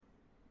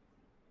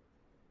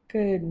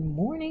Good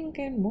morning,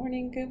 good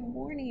morning, good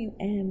morning,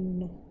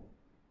 and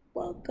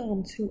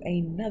welcome to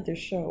another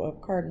show of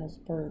Cardinals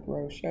Bird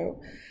Row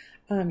Show.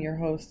 I'm your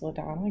host,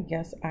 LaDonna.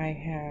 Yes, I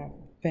have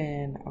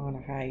been on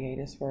a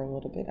hiatus for a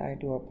little bit. I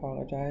do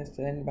apologize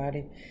to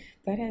anybody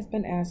that has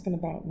been asking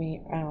about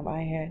me.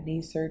 I had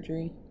knee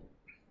surgery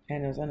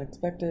and it was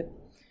unexpected,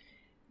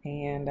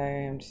 and I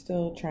am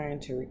still trying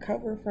to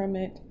recover from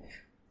it,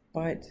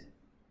 but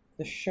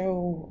the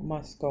show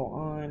must go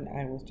on.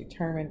 I was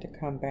determined to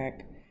come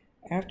back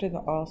after the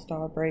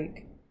All-Star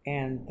break,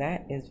 and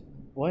that is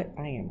what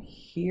I am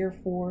here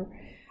for.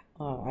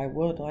 I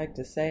would like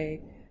to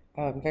say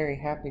I'm very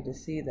happy to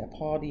see that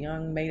Paul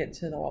DeJong made it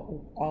to the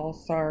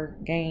All-Star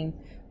game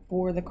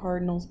for the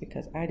Cardinals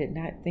because I did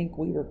not think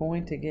we were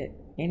going to get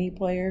any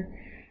player.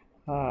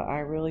 I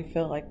really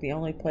feel like the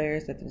only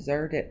players that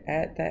deserved it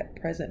at that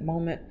present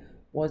moment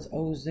was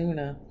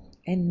Ozuna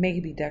and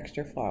maybe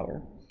Dexter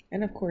Flower.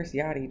 And of course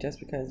Yachty, just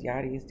because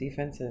Yachty's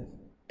defensive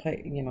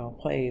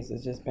plays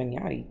has just been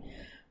Yachty.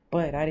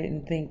 But I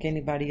didn't think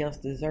anybody else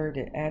deserved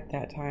it at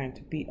that time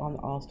to be on the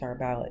All-Star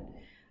ballot.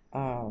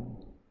 Um,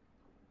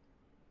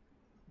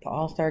 the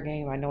All-Star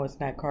game, I know it's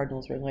not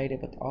Cardinals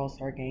related, but the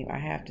All-Star game, I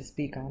have to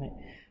speak on it.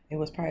 It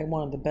was probably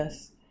one of the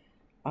best,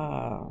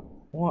 well,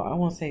 I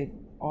won't say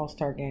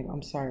All-Star game,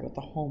 I'm sorry, but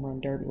the Home Run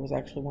Derby was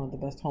actually one of the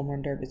best Home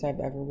Run Derbies I've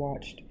ever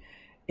watched.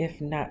 If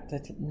not,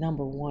 that's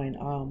number one.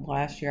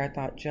 Last year I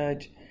thought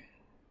Judge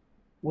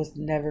was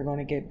never going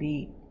to get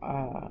beat.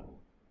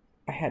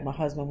 I had my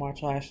husband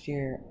watch last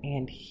year,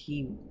 and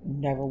he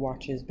never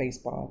watches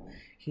baseball.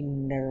 He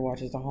never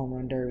watches the Home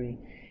Run Derby,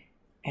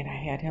 and I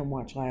had him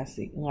watch last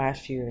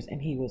year's,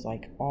 and he was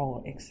like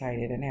all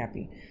excited and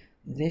happy.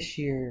 This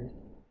year,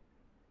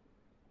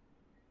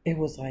 it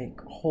was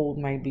like hold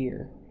my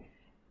beer,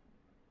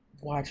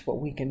 watch what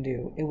we can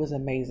do. It was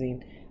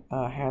amazing.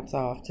 Hats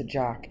off to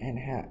Jock and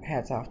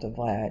hats off to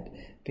Vlad,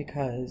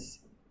 because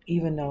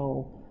even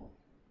though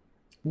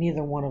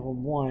neither one of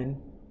them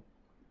won,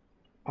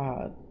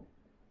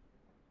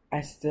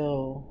 I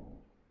still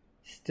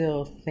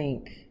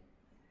think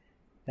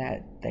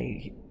that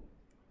they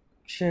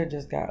should have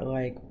just got,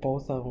 like,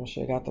 both of them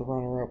should have got the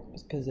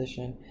runner-up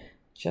position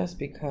just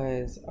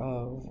because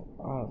of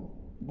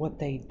what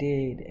they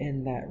did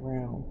in that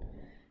round.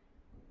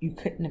 You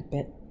couldn't have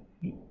been,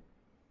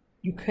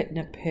 you couldn't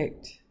have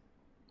picked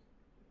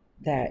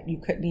that. You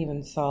couldn't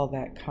even saw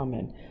that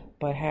coming.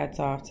 But hats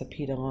off to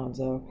Pete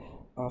Alonso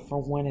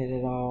for winning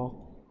it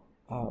all.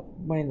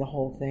 Winning the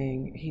whole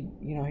thing.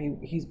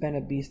 He's been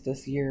a beast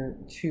this year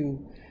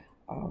too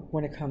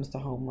when it comes to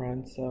home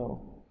runs.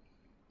 So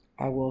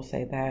I will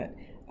say that.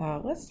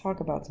 Let's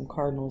talk about some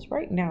Cardinals.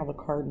 Right now, the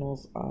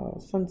Cardinals,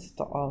 since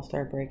the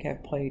All-Star break,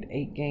 have played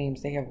 8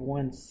 games. They have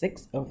won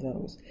 6 of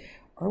those.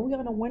 Are we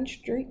on a win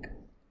streak?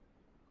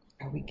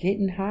 Are we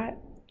getting hot?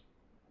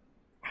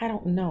 I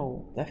don't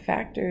know.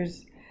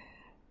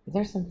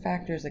 There's some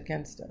factors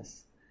against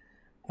us.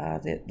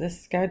 This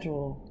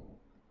schedule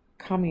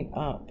coming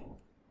up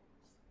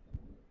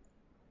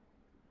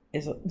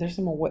there's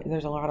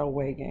a lot of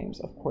away games.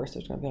 Of course,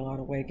 there's going to be a lot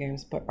of away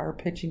games, but our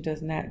pitching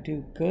does not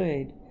do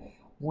good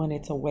when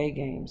it's away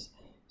games.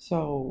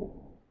 So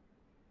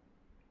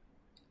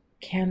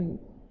can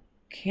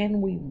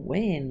we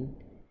win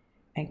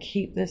and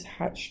keep this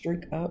hot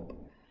streak up?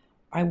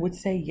 I would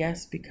say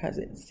yes, because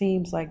it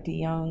seems like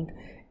DeJong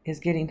is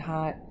getting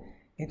hot.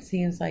 It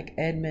seems like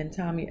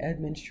Tommy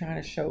Edman's trying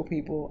to show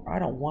people I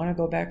don't want to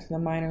go back to the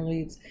minor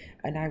leagues,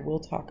 and I will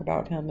talk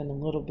about him in a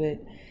little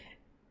bit.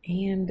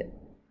 And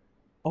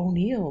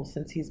O'Neill,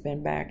 since he's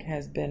been back,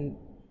 has been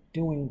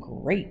doing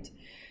great.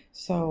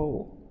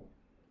 So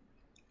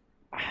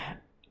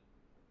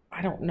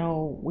I don't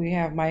know. We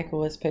have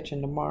Michaelis pitching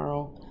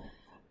tomorrow.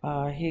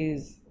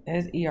 His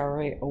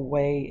ERA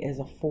away is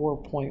a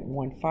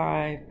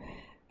 4.15,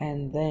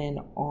 and then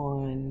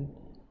on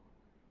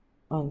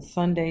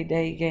Sunday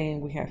day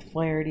game we have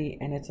Flaherty,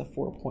 and it's a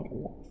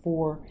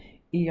 4.4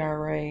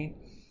 ERA.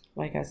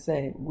 Like I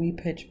said, we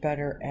pitch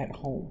better at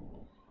home.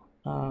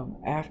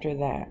 After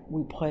that,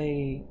 we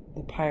play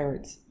the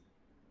Pirates.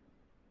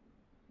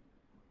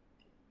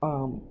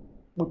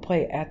 We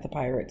play at the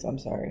Pirates, I'm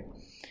sorry,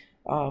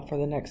 for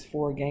the next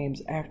 4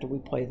 games after we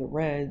play the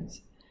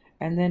Reds.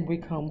 And then we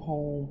come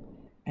home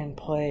and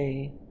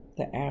play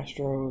the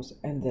Astros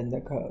and then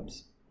the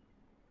Cubs.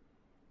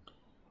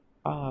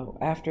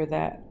 After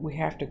that, we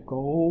have to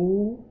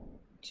go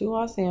to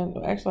Los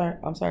Angeles. Actually,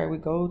 I'm sorry, we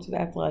go to the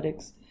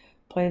Athletics,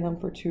 play them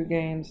for 2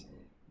 games,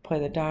 play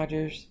the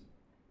Dodgers,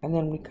 and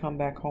then we come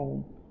back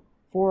home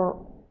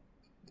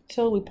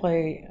till we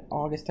play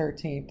August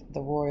 13th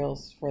the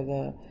Royals for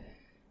the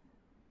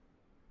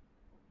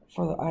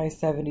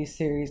I-70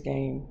 series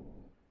game.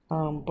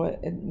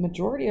 But a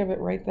majority of it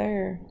right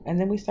there, and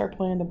then we start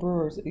playing the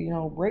Brewers.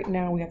 Right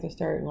now we have to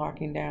start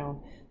locking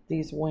down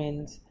these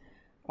wins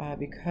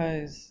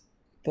because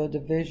the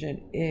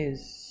division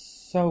is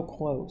so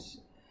close.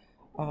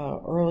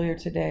 Earlier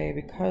today,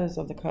 because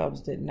of the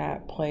Cubs did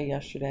not play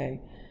yesterday,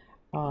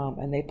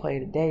 and they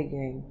played a day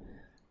game,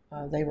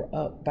 they were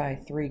up by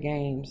 3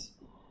 games.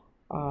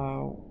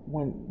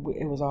 when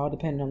it was all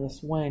dependent on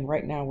this win.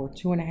 Right now, we're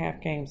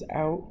 2.5 games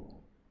out.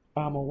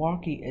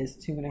 Milwaukee is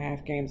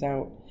 2.5 games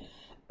out.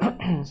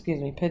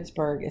 Excuse me.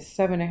 Pittsburgh is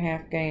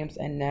 7.5 games,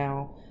 and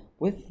now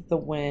with the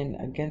win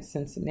against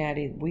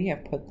Cincinnati, we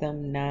have put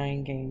them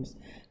 9 games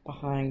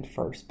behind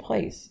first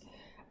place.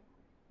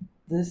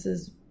 This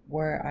is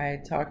where I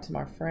talk to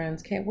my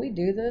friends. Can we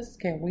do this?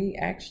 Can we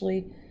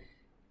actually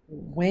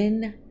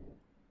win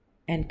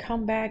and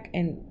come back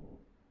and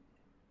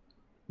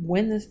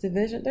win this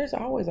division? There's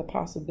always a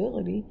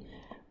possibility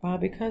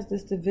because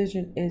this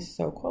division is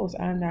so close.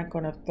 I'm not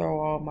going to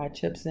throw all my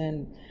chips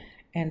in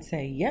and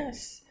say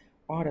yes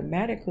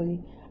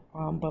automatically,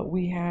 but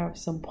we have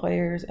some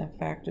players and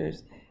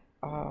factors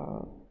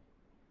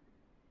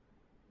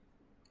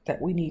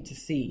that we need to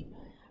see.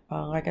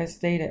 Like I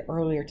stated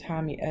earlier,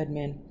 Tommy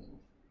Edman,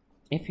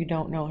 if you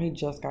don't know, he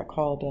just got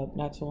called up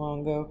not too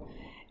long ago,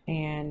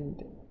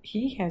 and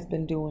he has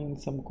been doing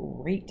some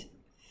great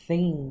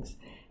things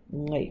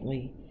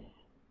lately.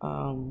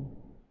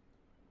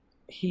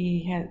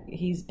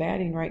 He's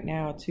batting right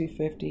now at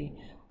 250,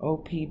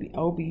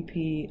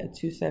 OBP at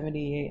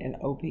 278, and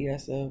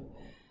OPS of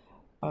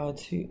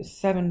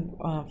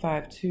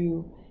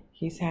 752.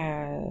 He's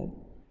had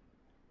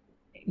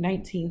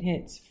 19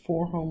 hits,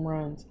 4 home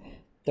runs,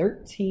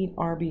 13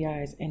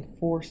 RBIs, and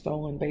 4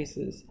 stolen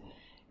bases.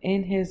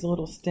 In his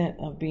little stint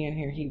of being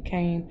here, he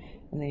came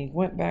and then he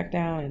went back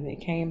down and he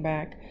came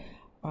back.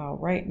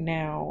 Right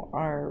now,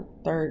 our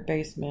third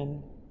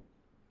baseman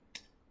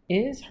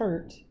is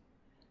hurt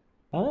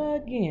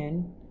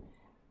again.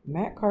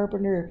 Matt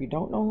Carpenter, if you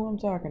don't know who I'm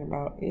talking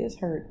about, is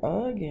hurt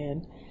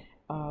again.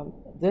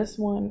 This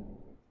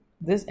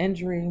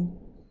injury,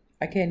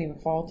 I can't even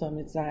fault him.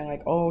 It's not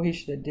like, oh, he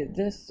should have did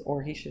this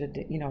or he should have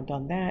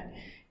done that.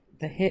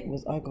 The hit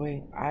was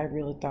ugly. I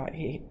really thought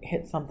he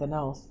hit something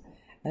else.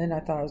 And then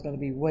I thought it was going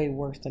to be way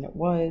worse than it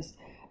was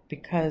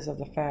because of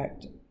the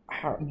fact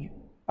how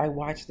I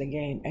watched the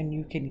game and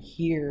you can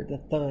hear the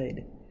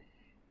thud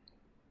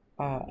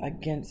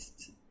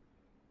against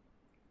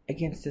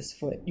his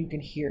foot. You can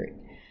hear it.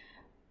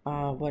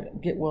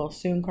 But get well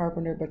soon,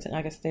 Carpenter. But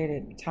like I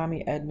stated,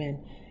 Tommy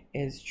Edman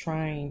is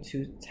trying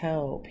to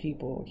tell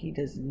people he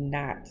does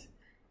not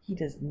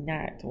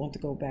want to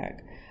go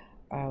back.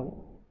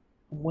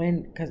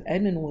 Because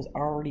Edman was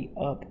already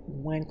up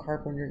when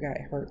Carpenter got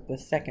hurt the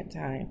second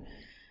time.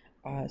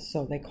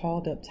 So they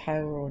called up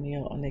Tyler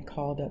O'Neill and they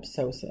called up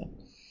Sosa.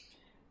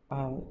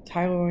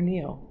 Tyler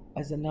O'Neill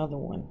is another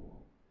one.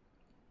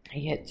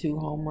 He hit 2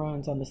 home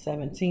runs on the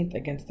 17th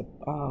against the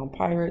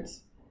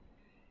Pirates.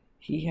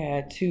 He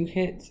had 2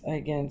 hits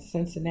against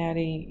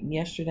Cincinnati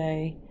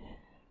yesterday.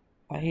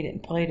 He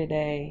didn't play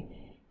today.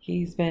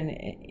 He's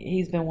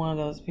been one of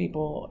those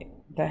people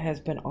that has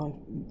been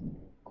on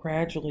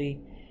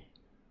gradually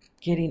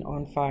getting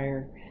on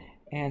fire.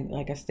 And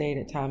like I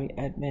stated, Tommy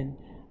Edman,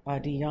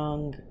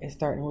 DeYoung is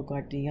starting to look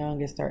like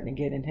DeYoung is starting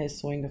to get in his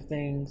swing of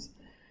things.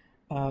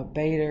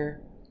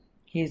 Bader,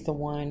 he's the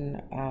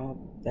one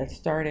that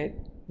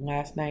started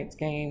last night's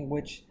game,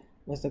 which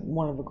was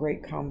one of the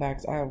great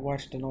comebacks I have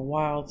watched in a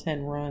while.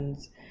 10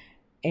 runs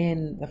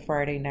in the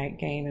Friday night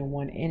game in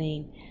 1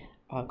 inning.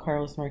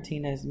 Carlos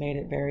Martinez made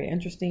it very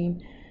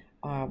interesting,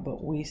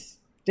 but we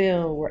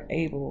still were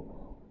able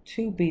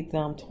to beat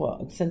them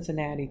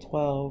Cincinnati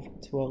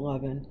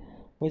 12-11,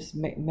 which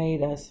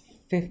made us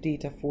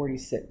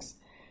 50-46.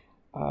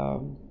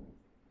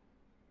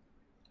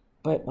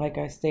 But like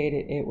I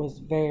stated, it was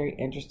very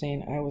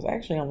interesting. I was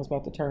actually almost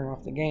about to turn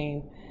off the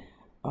game.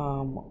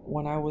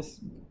 When I was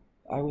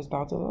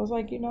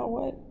like, you know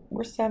what?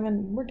 We're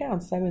down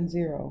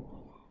 7-0.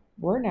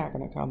 We're not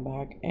going to come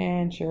back.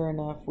 And sure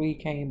enough, we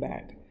came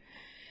back.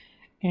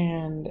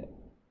 And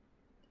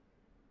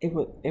it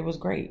was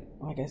great.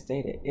 Like I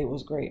stated, it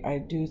was great. I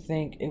do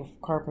think if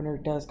Carpenter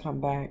does come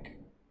back,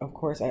 of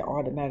course, I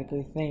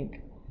automatically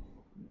think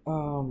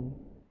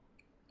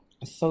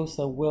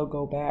Sosa will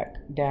go back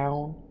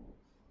down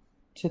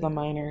to the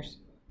minors.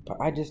 But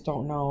I just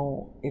don't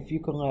know if you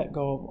can let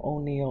go of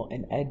O'Neill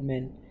and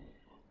Edman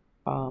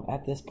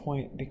at this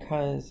point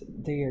because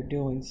they are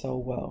doing so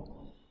well.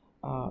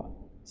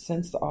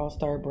 Since the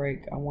All-Star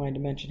break, I wanted to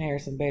mention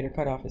Harrison Bader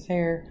cut off his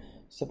hair.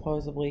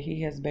 Supposedly,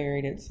 he has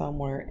buried it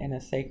somewhere in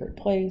a sacred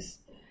place.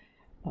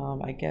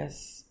 I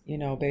guess,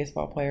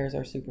 baseball players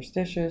are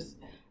superstitious.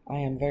 I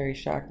am very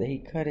shocked that he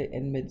cut it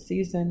in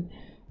mid-season,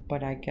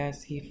 but I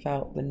guess he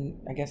felt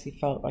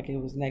like it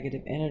was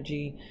negative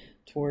energy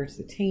towards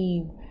the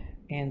team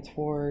and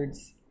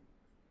towards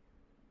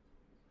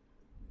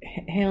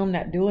him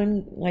not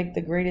doing like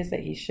the greatest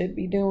that he should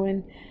be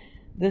doing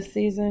this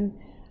season.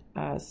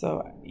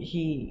 So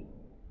he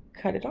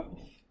cut it off.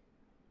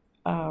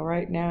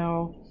 Right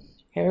now,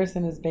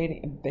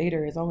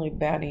 Bader is only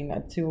batting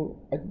a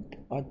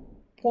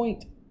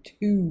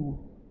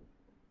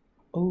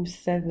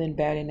 .207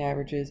 batting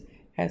averages,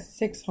 has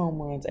 6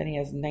 home runs, and he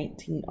has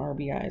 19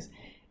 RBIs.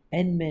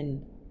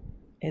 Edman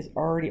is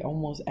already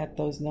almost at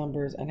those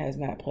numbers and has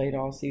not played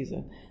all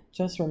season.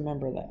 Just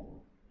remember that.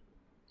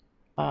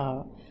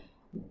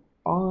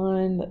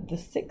 On the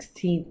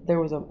 16th, there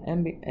was a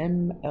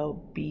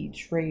MLB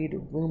trade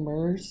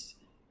rumors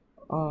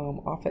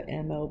off of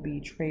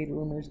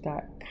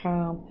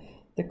MLBTradeRumors.com.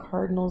 The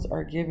Cardinals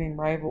are giving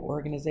rival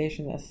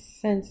organization a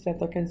sense that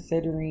they're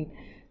considering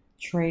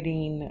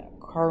trading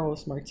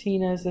Carlos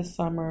Martinez this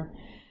summer,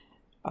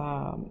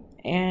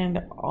 and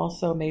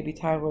also maybe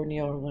Tyler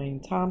Neal or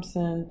Lane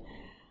Thompson.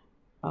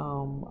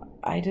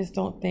 I just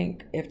don't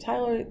think if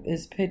Tyler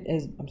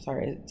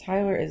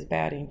Tyler is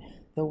batting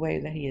the way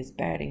that he is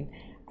batting,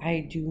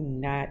 I do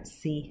not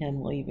see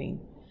him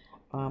leaving.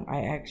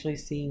 I actually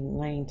see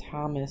Lane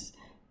Thomas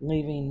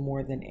leaving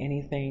more than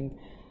anything.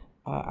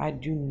 I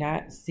do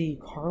not see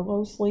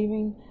Carlos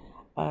leaving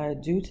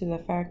due to the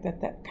fact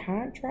that that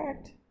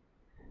contract,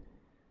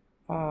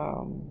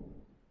 um,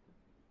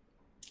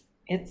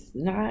 it's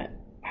not,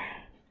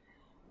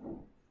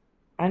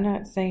 I'm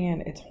not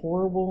saying it's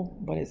horrible,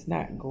 but it's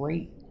not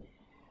great.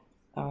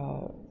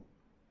 Uh,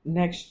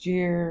 Next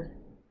year,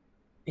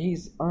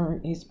 he's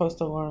supposed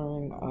to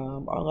learn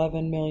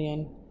 11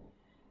 million,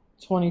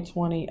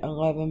 2020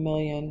 11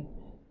 million,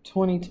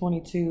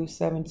 2022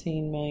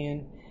 17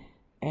 million,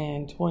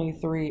 and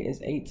 23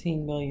 is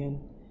 18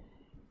 million.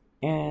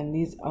 And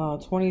these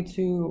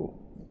 22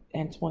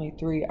 and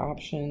 23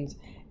 options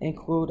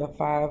include a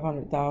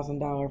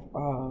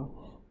 $500,000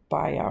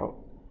 buyout.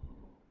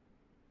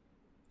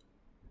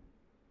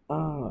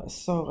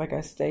 So like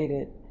I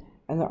stated,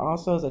 and there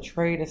also is a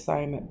trade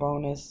assignment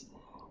bonus,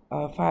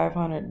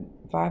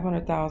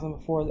 500,000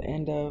 before the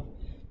end of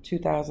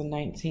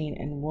 2019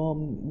 and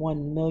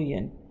 1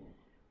 million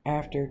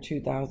after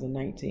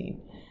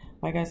 2019.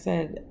 Like I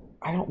said,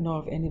 I don't know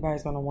if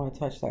anybody's going to want to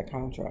touch that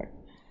contract.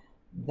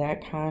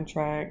 That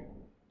contract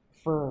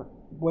for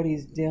what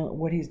he's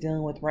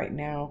dealing with right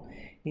now,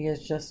 he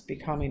is just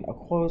becoming a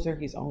closer.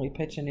 He's only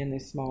pitching in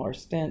these smaller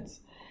stints.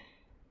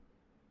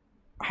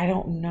 I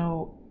don't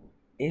know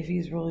if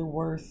he's really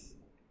worth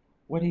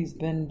what he's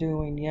been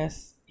doing.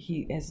 Yes,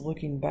 he is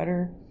looking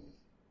better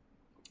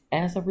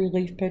as a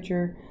relief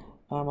pitcher.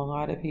 A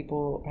lot of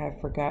people have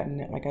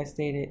forgotten it. Like I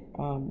stated,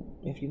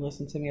 if you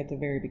listen to me at the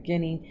very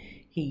beginning,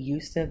 he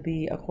used to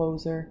be a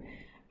closer.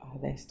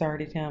 They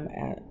started him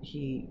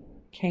he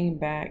came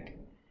back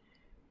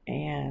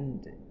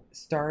and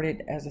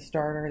started as a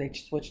starter. They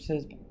switched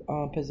his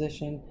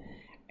position,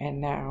 and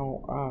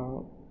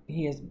now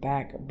he is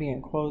back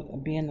being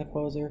the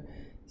closer,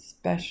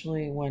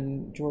 especially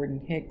when Jordan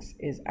Hicks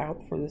is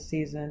out for the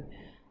season.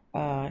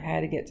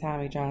 Had to get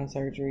Tommy John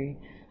surgery.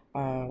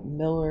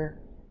 Miller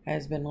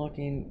has been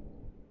looking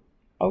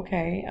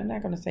okay. I'm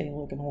not going to say he's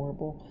looking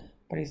horrible,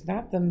 but he's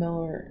not the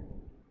Miller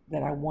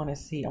that I want to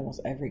see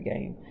almost every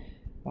game.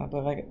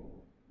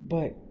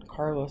 But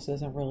Carlos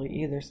isn't really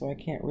either, so I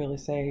can't really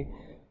say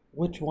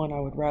which one I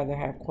would rather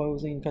have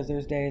closing, because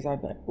there's days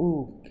I'd be like,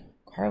 ooh,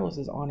 Carlos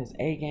is on his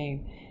A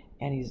game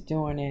and he's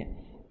doing it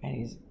and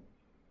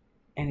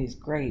he's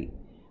great.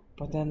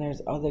 But then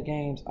there's other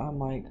games I'm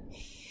like,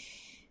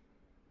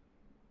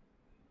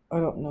 I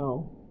don't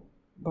know.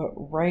 But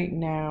right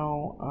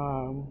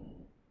now,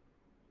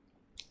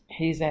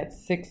 he's at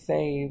 6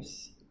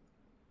 saves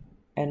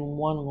and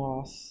 1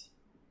 loss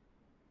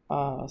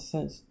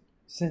since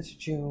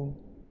June,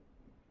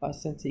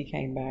 since he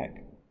came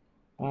back.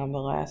 The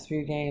last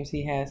few games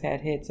he has had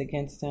hits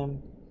against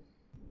him,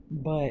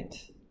 but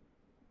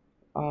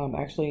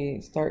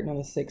actually starting on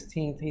the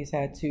 16th he's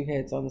had 2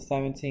 hits. On the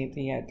 17th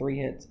he had 3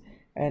 hits,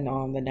 and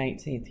on the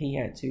 19th he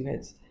had 2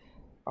 hits.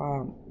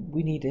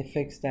 We need to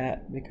fix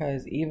that,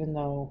 because even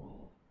though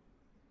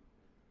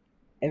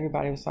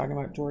everybody was talking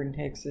about Jordan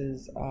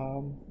Hicks's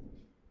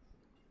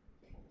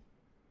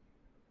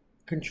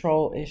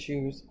control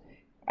issues,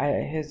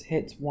 his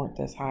hits weren't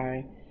this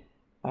high.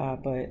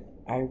 But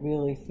I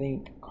really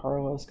think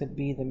Carlos could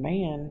be the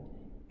man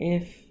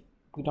if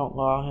we don't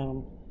allow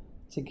him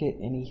to get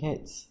any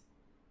hits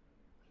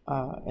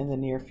in the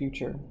near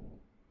future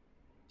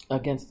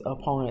against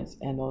opponents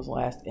in those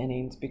last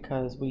innings,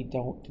 because we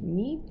don't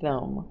need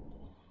them.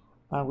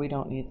 We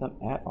don't need them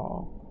at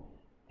all.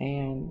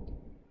 And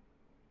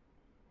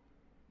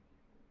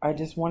I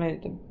just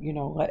wanted to,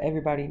 let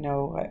everybody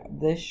know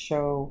this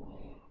show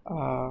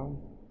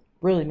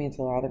really means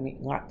a lot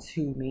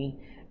to me.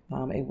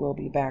 It will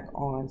be back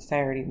on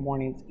Saturday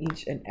mornings,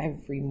 each and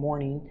every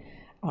morning.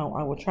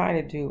 I will try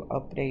to do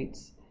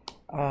updates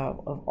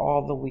of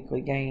all the weekly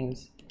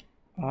games.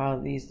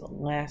 These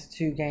last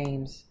 2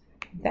 games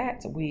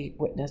that we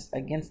witnessed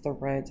against the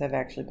Reds have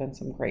actually been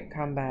some great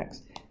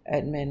comebacks.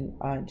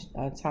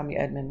 Tommy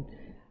Edman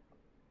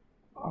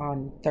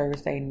on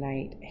Thursday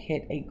night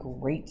hit a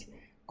great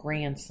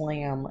grand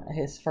slam,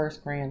 his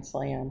first grand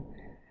slam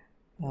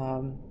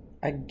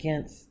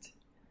against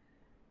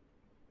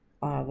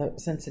the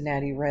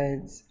Cincinnati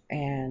Reds.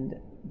 And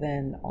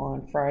then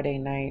on Friday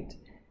night,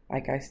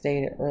 like I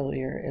stated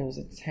earlier, it was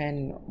a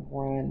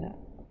 10-run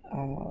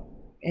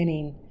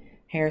inning.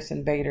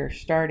 Harrison Bader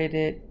started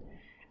it,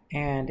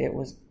 and it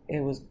was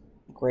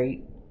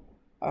great.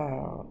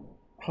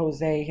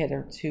 Jose hit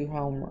a 2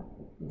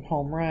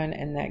 home run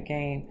in that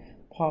game.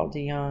 Paul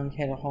DeJong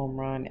hit a home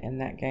run in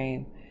that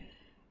game.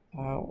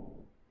 Uh,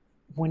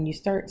 when you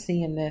start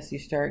seeing this, you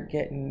start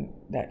getting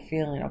that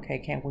feeling, okay,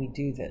 can we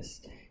do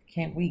this?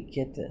 Can we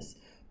get this?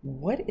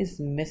 What is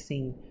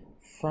missing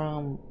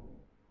from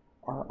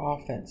our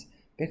offense?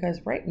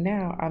 Because right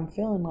now I'm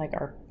feeling like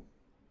our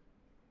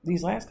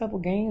these last couple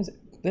games,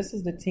 this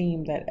is the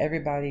team that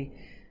everybody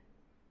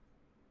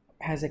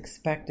has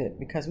expected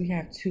because we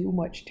have too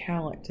much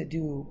talent to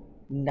do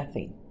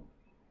nothing.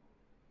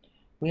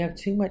 We have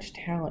too much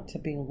talent to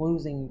be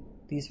losing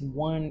these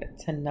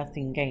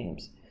 1-0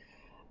 games.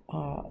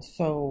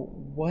 So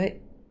what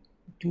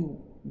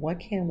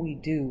can we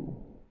do?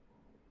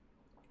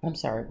 I'm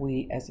sorry,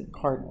 we as in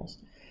Cardinals.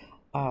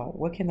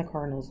 What can the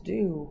Cardinals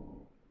do,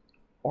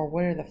 or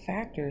what are the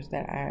factors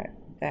that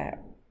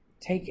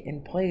take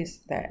in place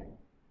that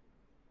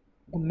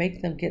will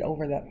make them get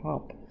over that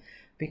hump?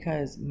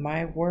 Because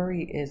my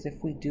worry is if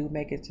we do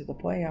make it to the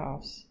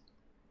playoffs,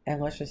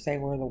 and let's just say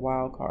we're the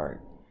wild card,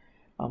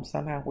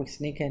 somehow we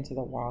sneak into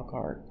the wild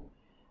card,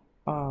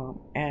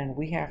 and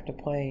we have to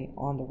play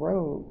on the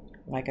road.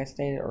 Like I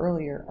stated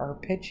earlier, our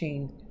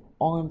pitching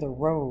on the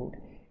road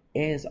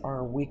is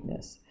our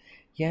weakness.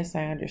 Yes,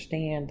 I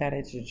understand that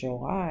it's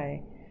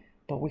July,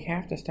 but we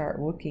have to start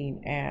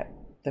looking at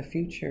the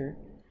future.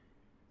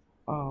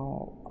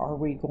 Are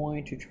we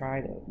going to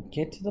try to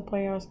get to the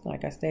playoffs?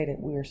 Like I stated,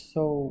 we are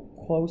so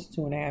close,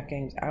 2.5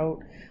 games out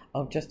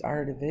of just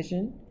our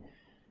division.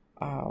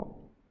 Uh,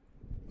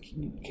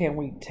 can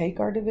we take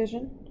our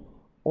division?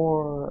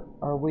 Or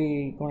are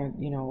we going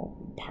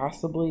to,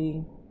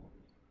 possibly,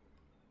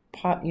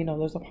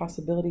 there's a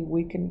possibility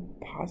we can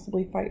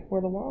possibly fight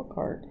for the wild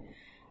card.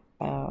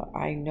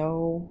 I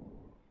know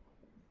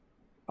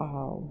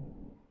um,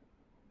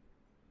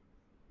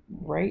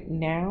 right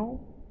now,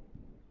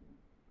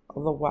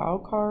 the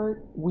wild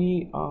card,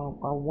 we are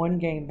 1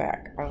 game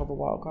back out of the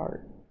wild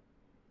card.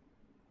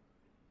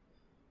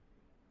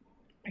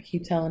 I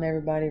keep telling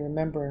everybody,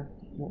 remember,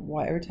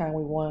 every time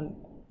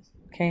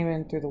came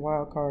in through the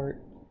wild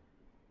card,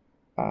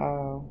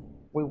 uh,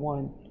 we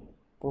won.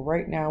 But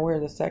right now, we're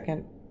the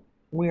second.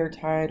 We are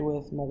tied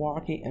with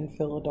Milwaukee and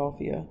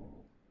Philadelphia,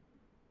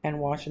 and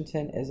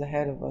Washington is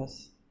ahead of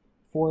us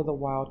for the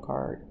wild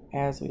card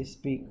as we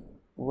speak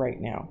right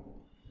now.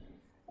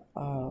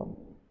 Um,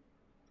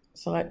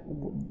 so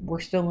we're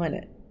still in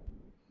it.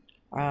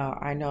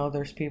 I know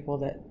there's people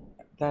that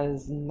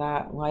is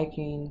not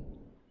liking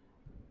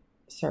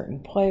certain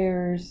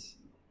players.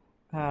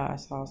 I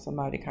saw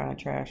somebody kind of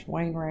trash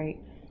Wainwright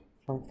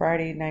from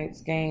Friday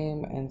night's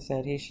game and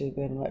said he should have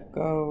been let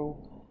go.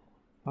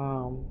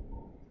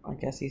 I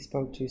guess he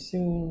spoke too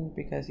soon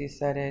because he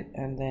said it,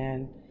 and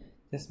then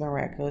this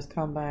miraculous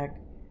comeback.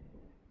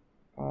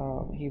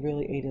 He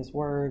really ate his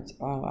words.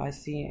 I'm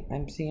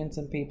seeing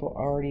some people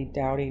already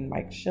doubting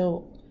Mike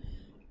Shildt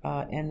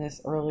in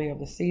this early of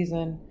the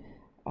season.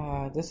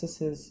 This is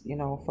his,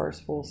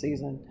 first full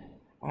season.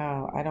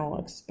 I don't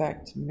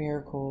expect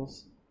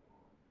miracles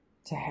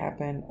to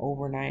happen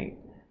overnight.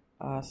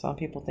 Some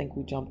people think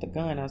we jumped the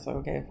gun. I was like,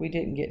 okay, if we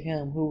didn't get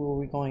him, who were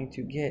we going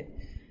to get?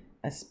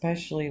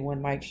 Especially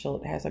when Mike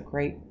Shildt has a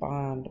great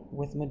bond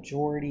with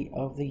majority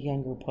of the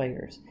younger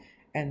players.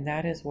 And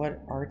that is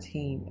what our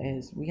team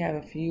is. We have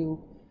a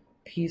few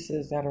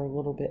pieces that are a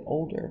little bit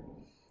older,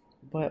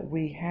 but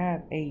we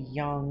have a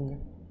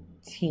young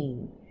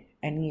team,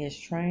 and he is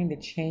trying to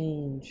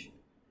change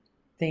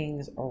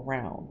things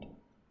around.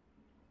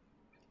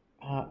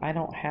 I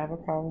don't have a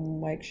problem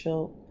with Mike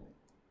Shildt.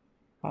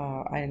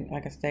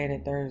 Like I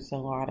stated, there's a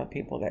lot of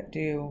people that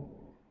do.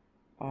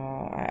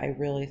 I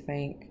really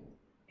think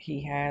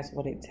he has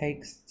what it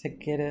takes to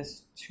get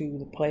us to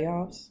the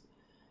playoffs.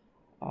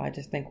 I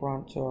just think we're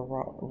on to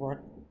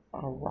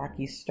a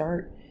rocky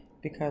start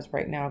because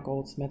right now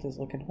Goldsmith is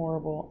looking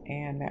horrible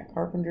and Matt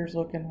Carpenter's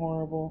looking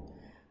horrible.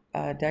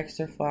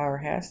 Dexter Flower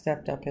has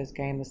stepped up his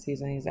game this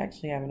season. He's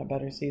actually having a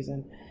better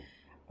season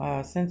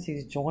since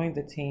he's joined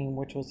the team,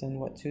 which was in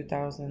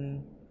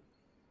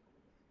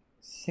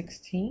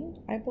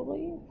 2016, I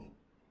believe.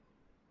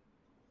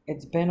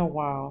 It's been a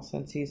while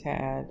since he's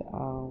had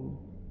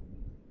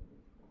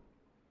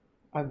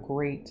a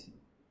great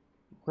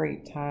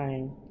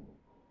time,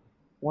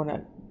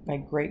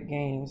 like great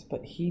games.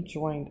 But he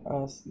joined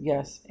us,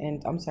 yes,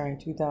 and I'm sorry, in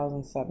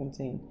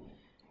 2017.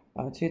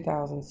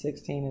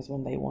 2016 is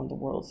when they won the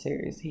World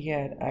Series. He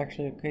had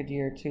actually a good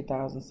year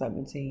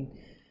 2017.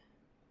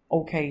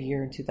 Okay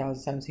year in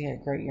 2017. He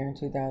had a great year in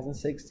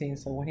 2016.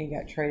 So when he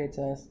got traded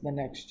to us the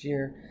next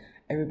year,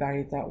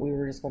 everybody thought we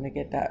were just going to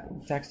get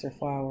that Dexter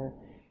Flower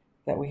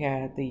that we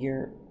had the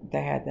year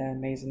that had that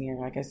amazing year.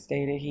 Like I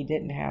stated, he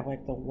didn't have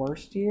like the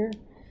worst year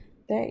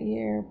that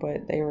year,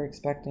 but they were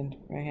expecting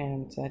for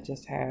him to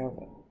just have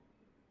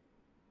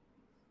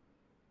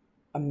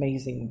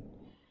amazing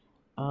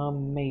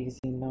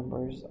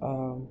numbers.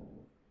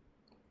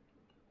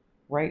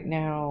 Right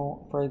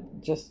now, for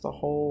just the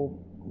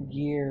whole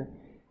year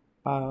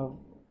of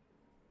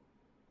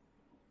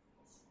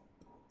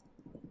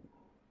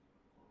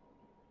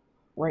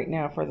right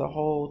now for the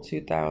whole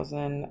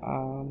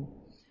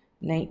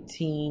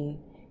 2019,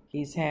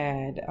 he's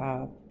had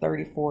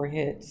 34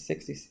 hits,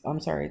 60. I'm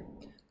sorry,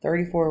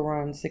 34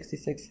 runs,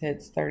 66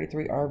 hits,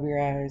 33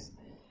 RBIs.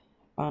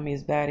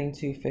 He's batting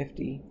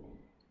 250,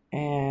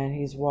 and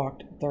he's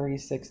walked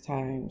 36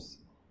 times.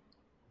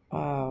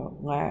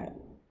 And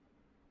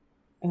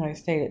like I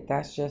stated,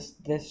 that's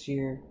just this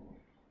year.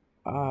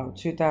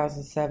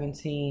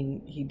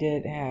 2017,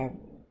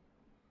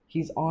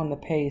 he's on the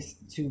pace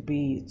to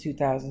be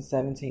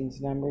 2017's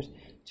numbers.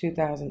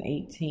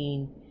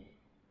 2018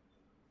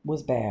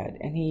 was bad,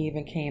 and he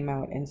even came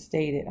out and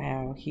stated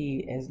how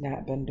he has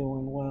not been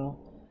doing well.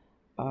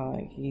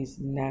 He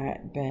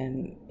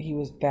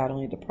was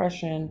battling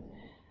depression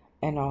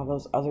and all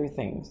those other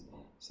things.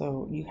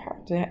 So you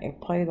have to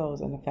play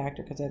those in a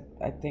factor, because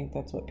I think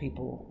that's what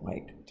people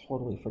like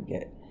totally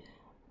forget.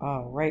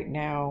 Right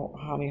now,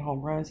 how many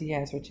home runs he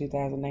has for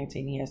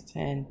 2019? He has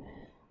 10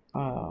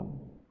 home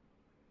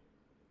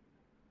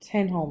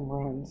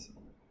runs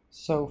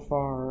so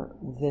far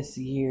this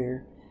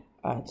year.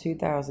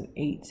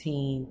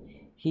 2018,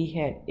 he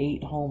had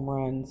 8 home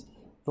runs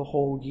the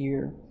whole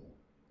year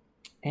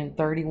and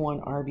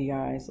 31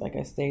 RBIs. Like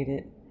I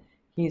stated,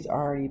 he's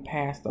already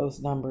passed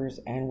those numbers,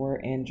 and we're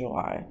in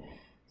July.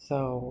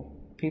 So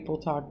people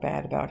talk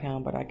bad about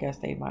him, but I guess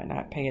they might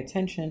not pay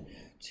attention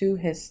to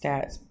his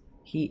stats.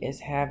 He is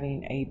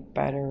having a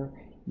better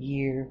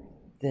year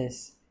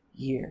this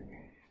year.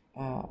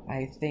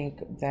 I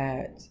think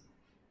that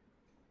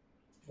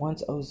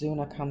once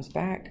Ozuna comes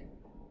back,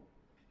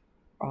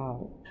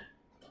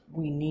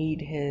 we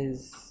need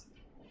his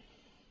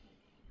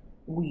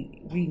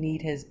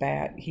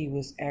bat. He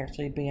was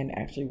being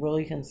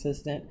really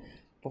consistent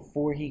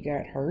before he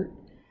got hurt.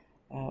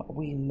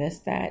 We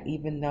missed that,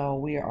 even though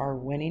we are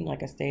winning.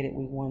 Like I stated,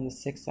 we won the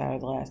 6 out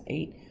of the last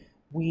 8.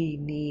 We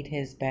need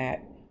his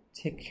bat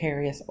to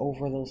carry us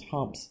over those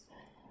humps.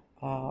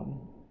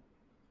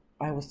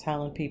 I was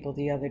telling people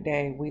the other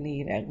day, we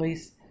need at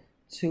least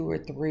 2 or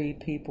 3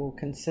 people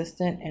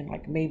consistent, and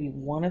like maybe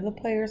one of the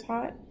players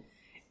hot.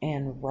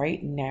 And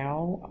right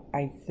now,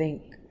 I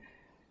think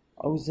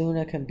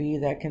Ozuna can be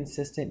that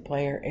consistent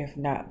player, if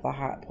not the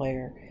hot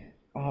player.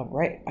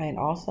 Right, and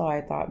also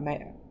I thought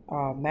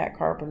Matt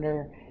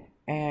Carpenter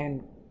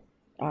and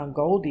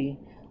Goldie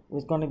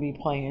was going to be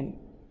playing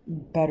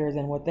better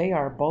than what they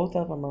are. Both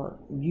of them are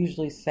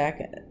usually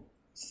second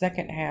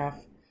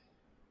half.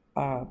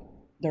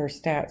 Their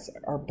stats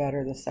are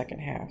better the second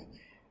half.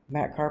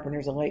 Matt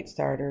Carpenter's a late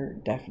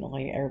starter,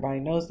 definitely. Everybody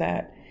knows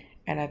that,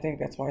 and I think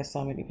that's why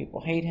so many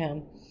people hate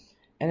him,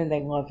 and then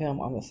they love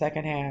him on the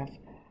second half.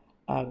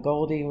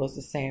 Goldie was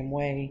the same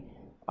way.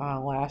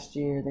 Last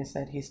year they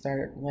said he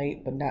started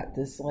late, but not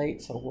this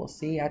late, so we'll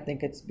see. I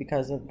think it's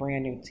because of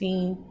brand new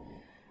team.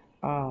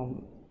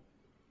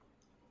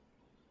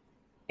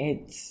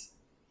 It's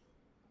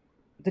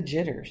the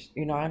jitters.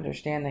 I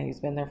understand that he's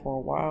been there for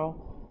a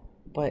while,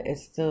 but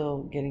it's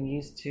still getting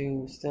used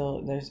to.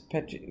 Still, there's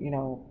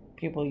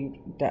people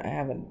you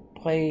haven't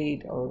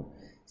played, or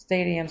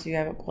stadiums you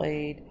haven't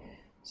played.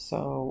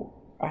 So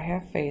I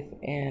have faith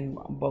in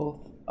both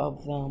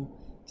of them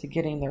to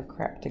getting their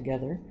crap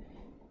together.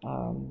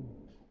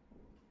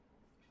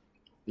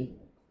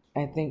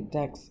 I think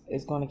Dex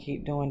is going to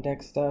keep doing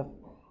Dex stuff.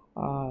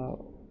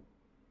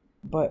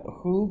 But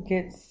who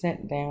gets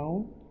sent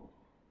down,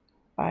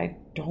 I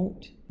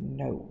don't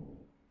know.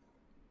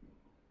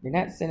 You're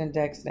not sending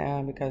Dex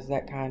down because of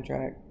that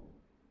contract.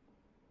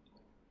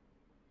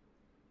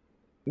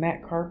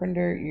 Matt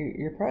Carpenter,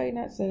 you're probably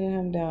not sending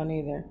him down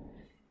either.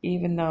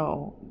 Even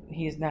though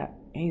he's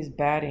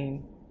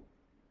batting,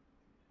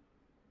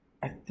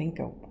 I think,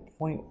 a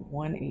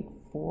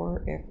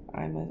 .184, if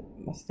I'm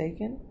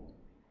mistaken.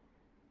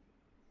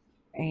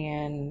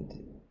 And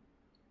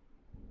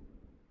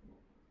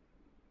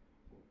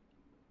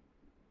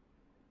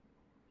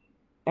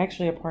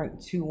actually a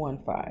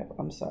 .215.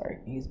 I'm sorry.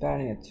 He's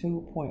batting at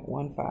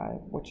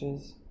 2.15, which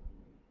is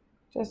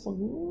just a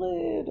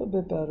little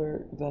bit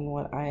better than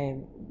what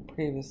I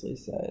previously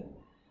said.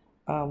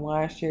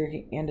 Last year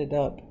he ended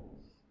up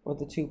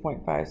with a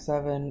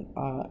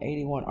 2.57,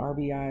 81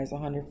 RBIs,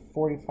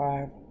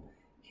 145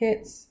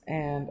 hits,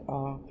 and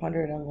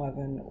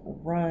 111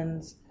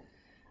 runs.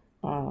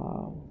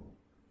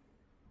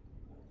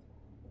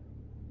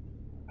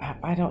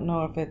 I don't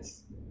know if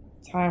it's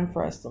time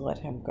for us to let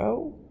him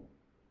go,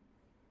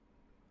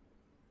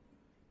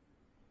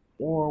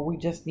 or we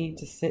just need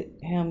to sit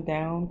him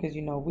down, because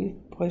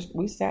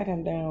we sat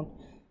him down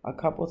a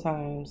couple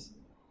times,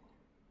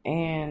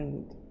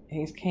 and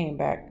he's came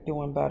back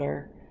doing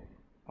better.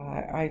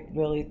 I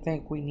really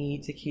think we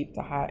need to keep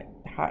the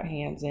hot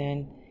hands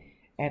in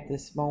at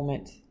this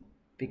moment,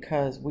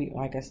 because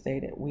like I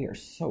stated, we are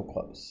so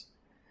close.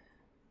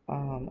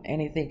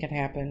 Anything can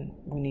happen.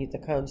 We need the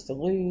Cubs to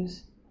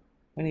lose.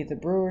 We need the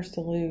Brewers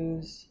to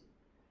lose.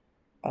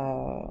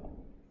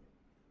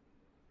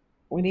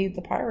 We need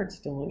the Pirates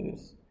to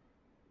lose.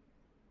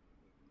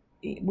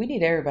 We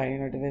need everybody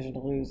in our division to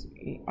lose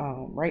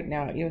right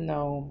now, even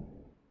though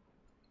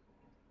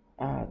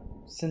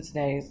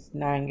Cincinnati's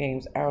 9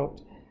 games out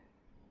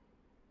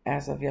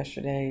as of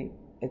yesterday.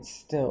 It's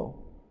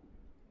still,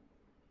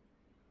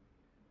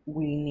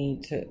 we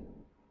need to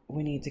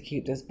we need to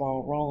keep this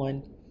ball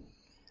rolling,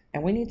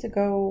 and we need to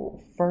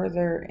go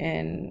further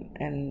in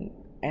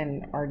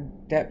and our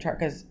depth chart,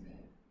 because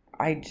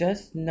I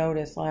just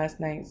noticed last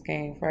night's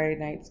game, Friday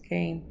night's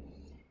game,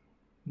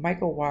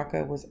 Michael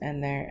Waka was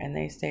in there, and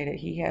they stated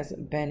he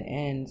hasn't been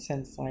in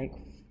since like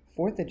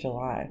 4th of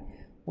July.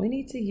 We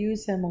need to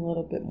use him a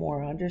little bit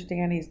more.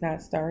 Understand he's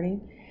not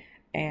starting,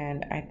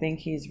 and I think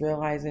he's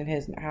realizing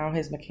how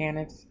his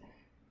mechanics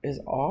is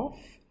off,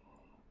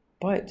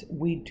 but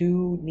we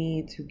do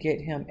need to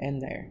get him in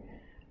there.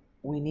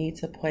 We need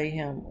to play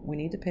him. We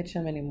need to pitch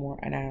him anymore.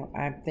 And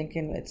I'm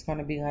thinking it's going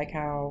to be like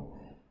how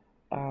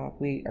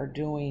we are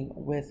doing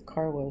with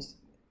Carlos.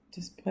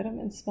 Just put him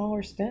in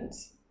smaller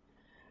stints.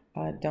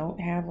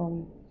 Don't have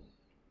him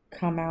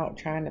come out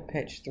trying to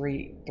pitch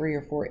three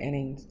or four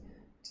innings.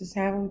 Just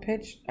have him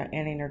pitch an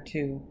inning or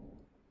two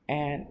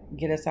and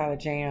get us out of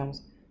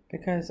jams,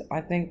 because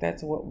I think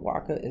that's what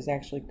Waka is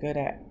actually good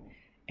at.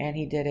 And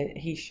he did it.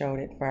 He showed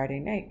it Friday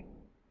night.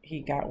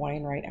 He got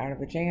Wainwright out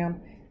of a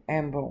jam,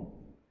 and boom.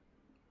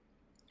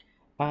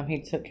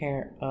 He took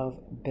care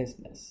of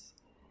business.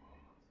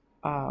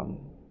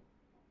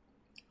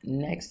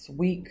 Next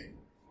week,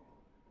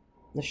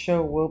 the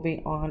show will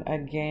be on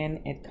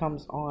again. It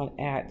comes on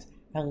at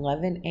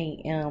 11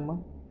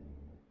 a.m.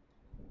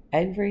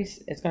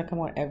 It's going to come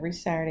on every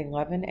Saturday,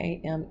 11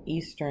 a.m.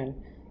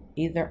 Eastern,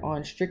 either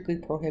on Strictly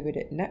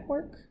Prohibited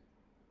Network,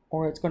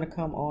 or it's going to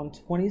come on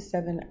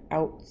 27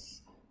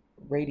 Outs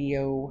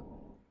Radio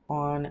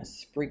on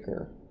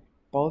Spreaker.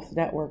 Both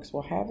networks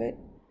will have it.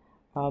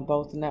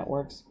 Both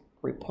networks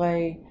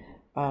replay.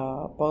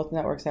 Both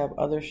networks have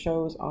other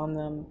shows on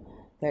them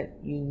that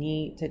you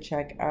need to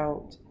check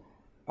out.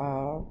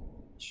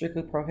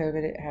 Strictly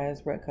Prohibited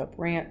has Red Cup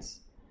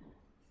Rants.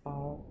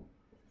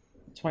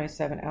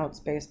 27 Outs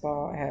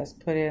Baseball has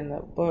Put It in the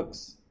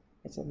Books.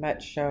 It's a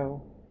Mets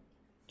show.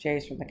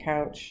 Jays from the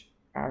Couch.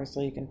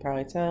 Obviously, you can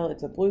probably tell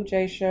it's a Blue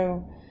Jay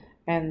show.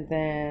 And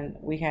then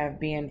we have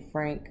Being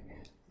Frank.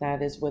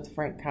 That is with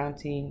Frank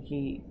Conti.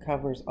 He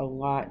covers a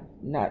lot,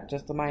 not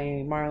just the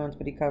Miami Marlins,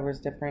 but he covers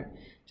different,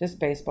 just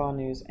baseball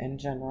news in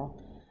general.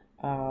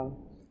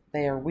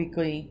 They are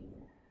weekly.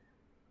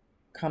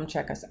 Come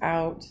check us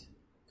out.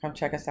 Come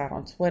check us out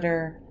on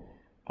Twitter.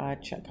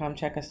 Come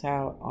check us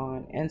out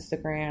on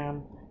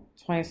Instagram.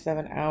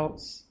 27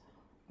 Outs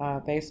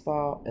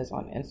Baseball is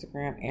on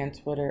Instagram and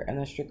Twitter, and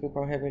then Strictly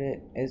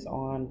Prohibited is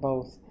on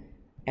both.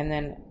 And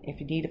then if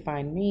you need to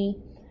find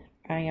me,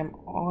 I am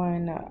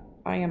on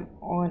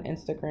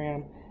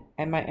Instagram,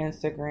 and my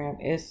Instagram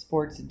is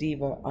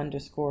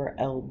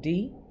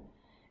sportsdiva_LD.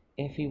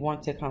 If you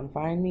want to come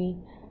find me,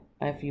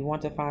 if you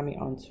want to find me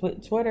on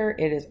Twitter,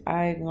 it is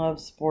I Love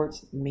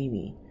Sports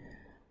Mimi.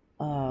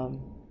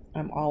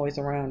 I'm always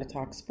around to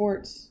talk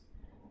sports,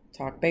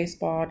 talk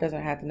baseball. It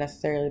doesn't have to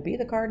necessarily be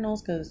the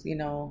Cardinals, because,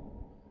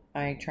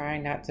 I try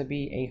not to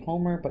be a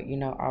homer, but,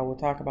 I will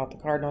talk about the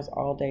Cardinals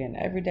all day and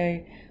every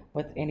day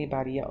with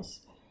anybody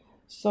else.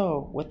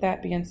 So, with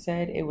that being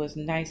said, it was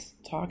nice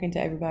talking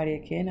to everybody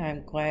again.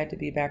 I'm glad to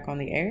be back on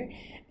the air,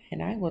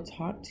 and I will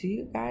talk to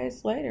you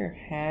guys later.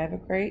 Have a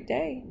great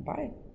day. Bye.